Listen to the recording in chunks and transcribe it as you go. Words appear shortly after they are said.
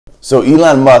So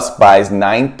Elon Musk buys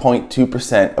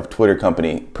 9.2% of Twitter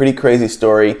company. Pretty crazy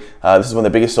story. This is one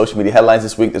of the biggest social media headlines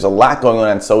this week. There's a lot going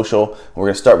on social. We're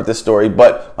going to start with this story.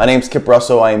 But my name is Kip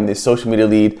Russell. I am the social media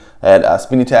lead at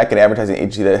Speedy Tech, an advertising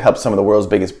agency that helps some of the world's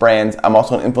biggest brands. I'm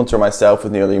also an influencer myself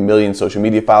with nearly 1 million social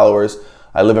media followers.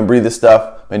 I live and breathe this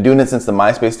stuff. Been doing it since the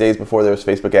MySpace days before there was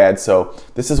Facebook ads. So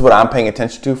this is what I'm paying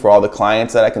attention to for all the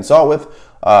clients that I consult with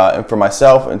and for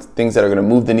myself, and things that are going to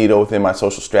move the needle within my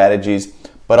social strategies.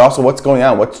 But also what's going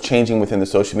on, what's changing within the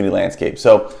social media landscape.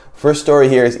 So first story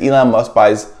here is Elon Musk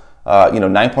buys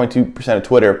 9.2% of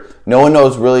Twitter. No one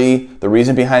knows really the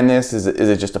reason behind this. Is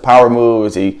it just a power move?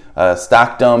 Is he a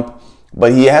stock dump?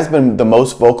 But he has been the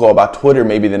most vocal about Twitter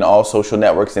maybe than all social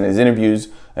networks in his interviews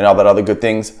and all that other good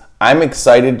things. I'm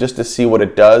excited just to see what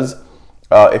it does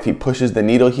if he pushes the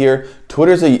needle here.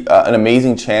 Twitter's an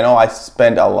amazing channel. I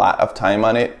spend a lot of time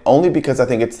on it only because I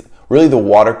think it's really the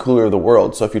water cooler of the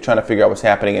world. So if you're trying to figure out what's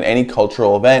happening in any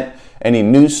cultural event, any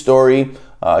news story,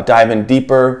 dive in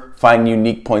deeper, find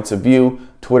unique points of view,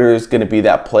 Twitter is going to be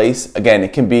that place. Again,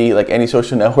 it can be like any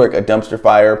social network, a dumpster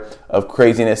fire of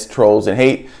craziness, trolls, and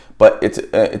hate. But it's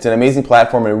an amazing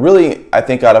platform, and really, I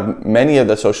think out of many of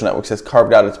the social networks, has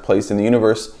carved out its place in the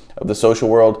universe of the social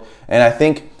world. And I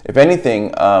think, if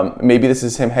anything, maybe this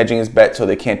is him hedging his bet so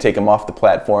they can't take him off the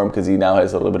platform because he now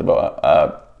has a little bit of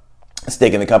a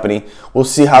stake in the company. We'll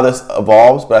see how this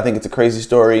evolves, but I think it's a crazy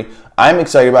story. I'm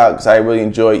excited about it because I really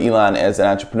enjoy Elon as an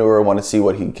entrepreneur. I want to see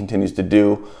what he continues to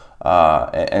do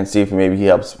and see if maybe he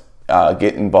helps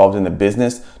get involved in the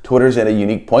business. Twitter's at a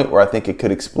unique point where I think it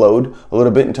could explode a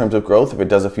little bit in terms of growth if it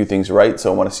does a few things right,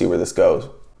 so I want to see where this goes.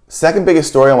 Second biggest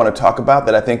story I want to talk about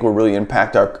that I think will really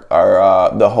impact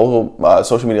the whole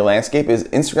social media landscape is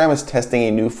Instagram is testing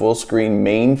a new full screen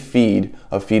main feed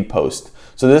of feed posts.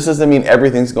 So this doesn't mean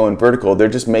everything's going vertical. They're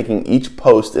just making each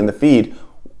post in the feed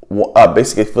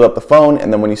basically fill up the phone,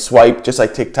 and then when you swipe, just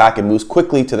like TikTok, it moves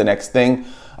quickly to the next thing.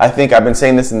 I think I've been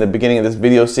saying this in the beginning of this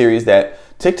video series that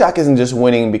TikTok isn't just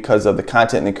winning because of the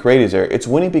content and the creators there. It's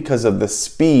winning because of the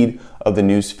speed of the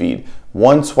news feed.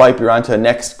 One swipe, you're on to the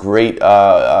next great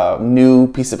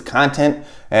new piece of content,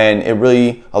 and it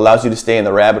really allows you to stay in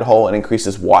the rabbit hole and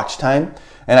increases watch time.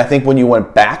 And I think when you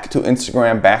went back to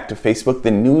Instagram, back to Facebook, the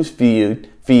news feed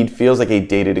feels like a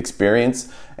dated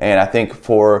experience. And I think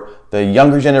for the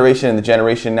younger generation and the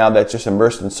generation now that's just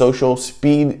immersed in social,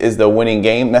 speed is the winning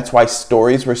game. That's why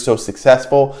stories were so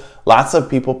successful. Lots of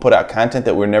people put out content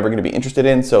that we're never going to be interested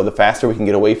in. So the faster we can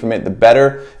get away from it, the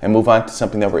better, and move on to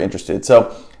something that we're interested in.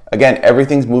 So again,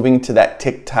 everything's moving to that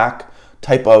TikTok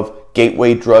type of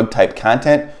gateway drug type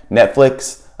content.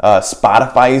 Netflix,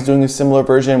 Spotify is doing a similar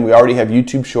version. We already have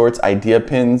YouTube Shorts, Idea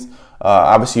Pins,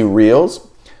 obviously Reels.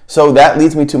 So that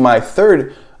leads me to my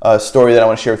third story that I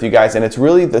want to share with you guys, and it's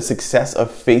really the success of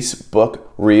Facebook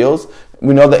Reels.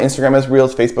 We know that Instagram has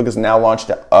Reels. Facebook has now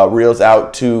launched Reels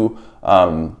out to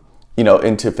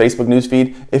into Facebook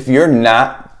newsfeed. If you're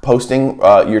not posting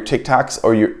your TikToks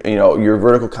or your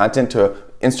vertical content to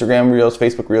Instagram Reels,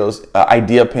 Facebook Reels,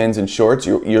 Idea Pins, and Shorts,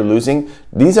 you're losing.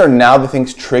 These are now the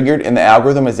things triggered in the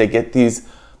algorithm as they get these.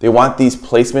 They want these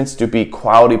placements to be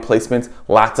quality placements,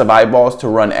 lots of eyeballs to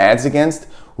run ads against.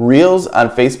 Reels on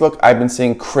Facebook, I've been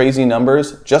seeing crazy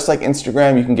numbers. Just like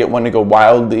Instagram, you can get one to go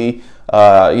wildly,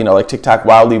 like TikTok,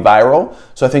 wildly viral.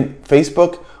 So I think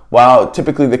Facebook, while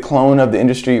typically the clone of the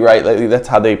industry, right, lately that's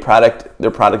how their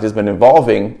product has been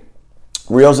evolving,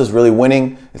 Reels is really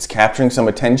winning. It's capturing some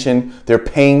attention. They're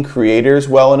paying creators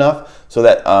well enough so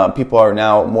that people are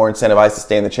now more incentivized to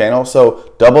stay in the channel.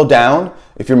 So double down.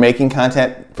 If you're making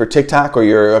content for TikTok or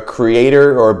you're a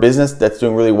creator or a business that's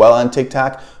doing really well on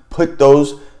TikTok, put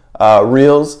those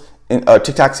Reels,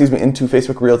 TikTok, into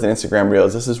Facebook Reels and Instagram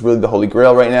Reels. This is really the holy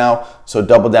grail right now. So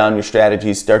double down your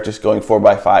strategies. Start just going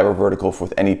 4x5 or vertical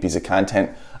with any piece of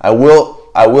content. I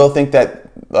will think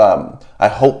that I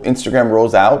hope Instagram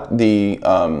rolls out the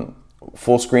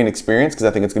full screen experience because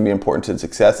I think it's going to be important to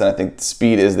success, and I think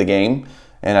speed is the game.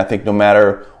 And I think no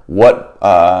matter what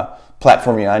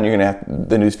platform you're on,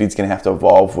 the newsfeed's going to have to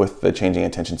evolve with the changing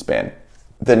attention span.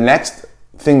 The next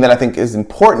thing that I think is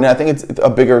important, and I think it's a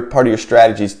bigger part of your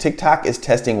strategies, TikTok is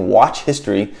testing watch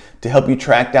history to help you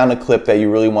track down a clip that you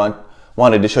really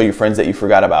wanted to show your friends that you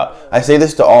forgot about. I say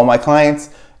this to all my clients.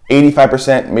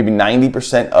 85%, maybe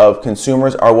 90% of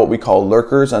consumers are what we call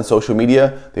lurkers on social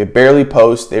media. They barely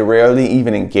post, they rarely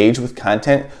even engage with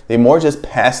content. They more just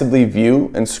passively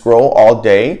view and scroll all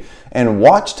day. And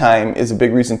watch time is a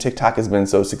big reason TikTok has been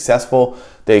so successful.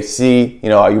 They see,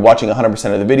 are you watching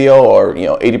 100% of the video, or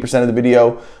 80% of the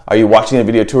video? Are you watching the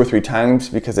video 2 or 3 times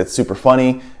because it's super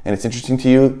funny and it's interesting to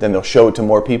you? Then they'll show it to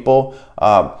more people.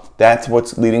 That's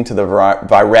what's leading to the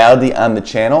virality on the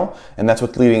channel, and that's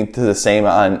what's leading to the same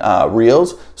on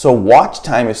Reels. So watch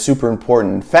time is super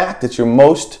important. In fact, it's your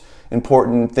most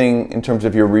important thing in terms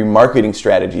of your remarketing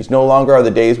strategies. No longer are the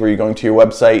days where you're going to your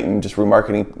website and just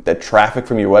remarketing the traffic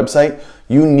from your website.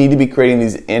 You need to be creating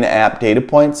these in-app data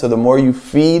points. So the more you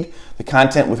feed the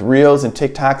content with Reels and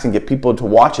TikToks and get people to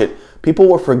watch it, people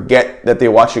will forget that they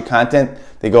watch your content.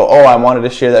 They go, oh, I wanted to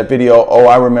share that video. Oh,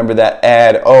 I remember that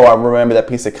ad. Oh, I remember that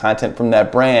piece of content from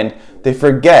that brand. They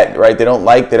forget, right? They don't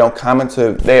like, they don't comment,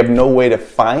 so they have no way to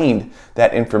find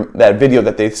that video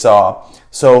that they saw.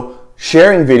 So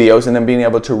sharing videos and then being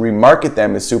able to remarket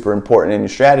them is super important in your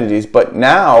strategies. But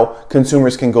now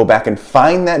consumers can go back and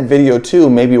find that video too,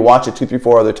 maybe watch it 2, 3,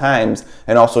 4 other times,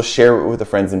 and also share it with the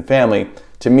friends and family.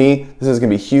 To me, this is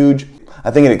going to be huge. I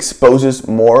think it exposes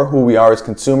more who we are as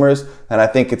consumers, and I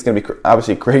think it's going to be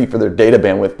obviously great for their data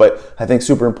bandwidth, but I think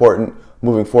super important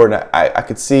moving forward. And I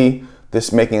could see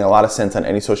this making a lot of sense on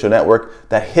any social network.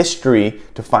 That history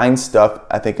to find stuff,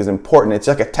 I think, is important. It's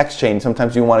like a text chain.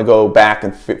 Sometimes you want to go back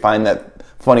and find that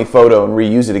funny photo and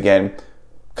reuse it again.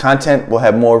 Content will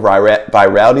have more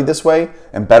virality this way,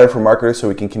 and better for marketers, so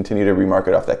we can continue to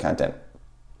remarket off that content.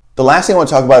 The last thing I want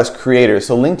to talk about is creators.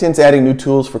 So LinkedIn's adding new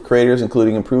tools for creators,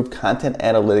 including improved content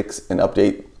analytics and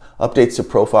updates to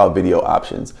profile video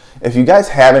options. If you guys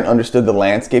haven't understood the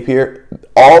landscape here,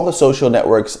 all the social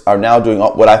networks are now doing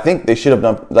what I think they should have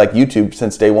done, like YouTube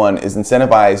since day one, is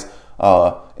incentivize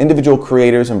individual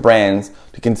creators and brands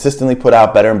to consistently put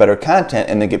out better and better content,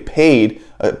 and then get paid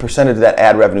a percentage of that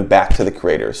ad revenue back to the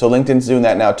creator. So LinkedIn's doing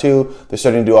that now too. They're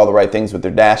starting to do all the right things with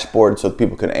their dashboard so that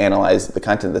people can analyze the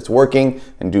content that's working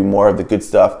and do more of the good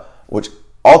stuff, which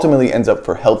ultimately ends up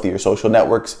for healthier social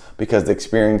networks because the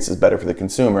experience is better for the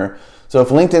consumer. So if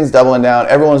LinkedIn's doubling down,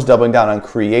 everyone's doubling down on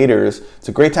creators, it's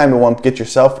a great time to, 1, get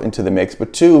yourself into the mix,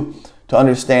 but 2, to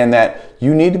understand that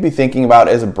you need to be thinking about,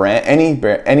 as a brand,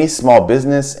 any small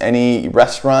business, any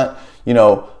restaurant,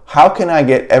 how can I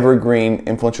get evergreen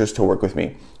influencers to work with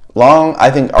me? I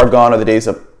think, are gone are the days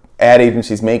of ad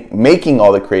agencies making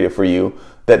all the creative for you,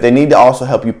 that they need to also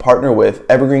help you partner with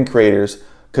evergreen creators,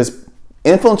 because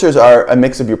influencers are a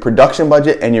mix of your production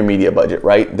budget and your media budget,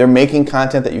 right? They're making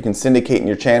content that you can syndicate in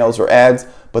your channels or ads,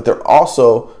 but they're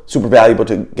also super valuable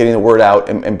to getting the word out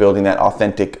and building that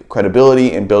authentic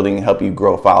credibility and help you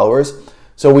grow followers.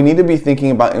 So we need to be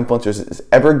thinking about influencers as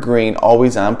evergreen,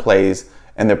 always on plays,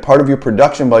 and they're part of your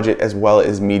production budget as well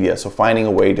as media. So finding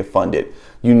a way to fund it.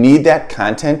 You need that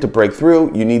content to break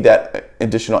through. You need that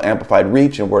additional amplified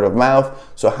reach and word of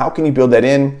mouth. So how can you build that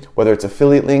in? Whether it's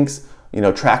affiliate links,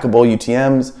 trackable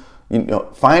UTMs,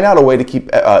 find out a way to keep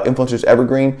influencers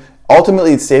evergreen.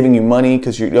 Ultimately, it's saving you money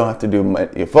because you don't have to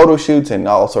do photo shoots and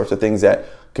all sorts of things that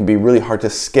can be really hard to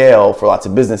scale for lots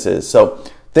of businesses. So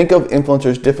think of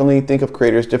influencers differently, think of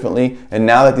creators differently, and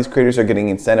now that these creators are getting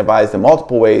incentivized in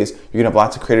multiple ways, you're gonna have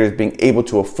lots of creators being able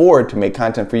to afford to make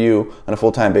content for you on a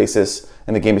full-time basis,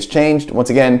 and the game has changed. Once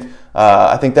again,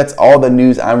 I think that's all the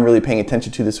news I'm really paying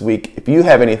attention to this week. If you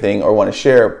have anything or want to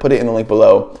share, put it in the link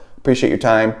below. Appreciate your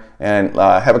time, and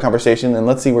have a conversation, and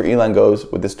let's see where Elon goes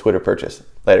with this Twitter purchase.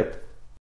 Later.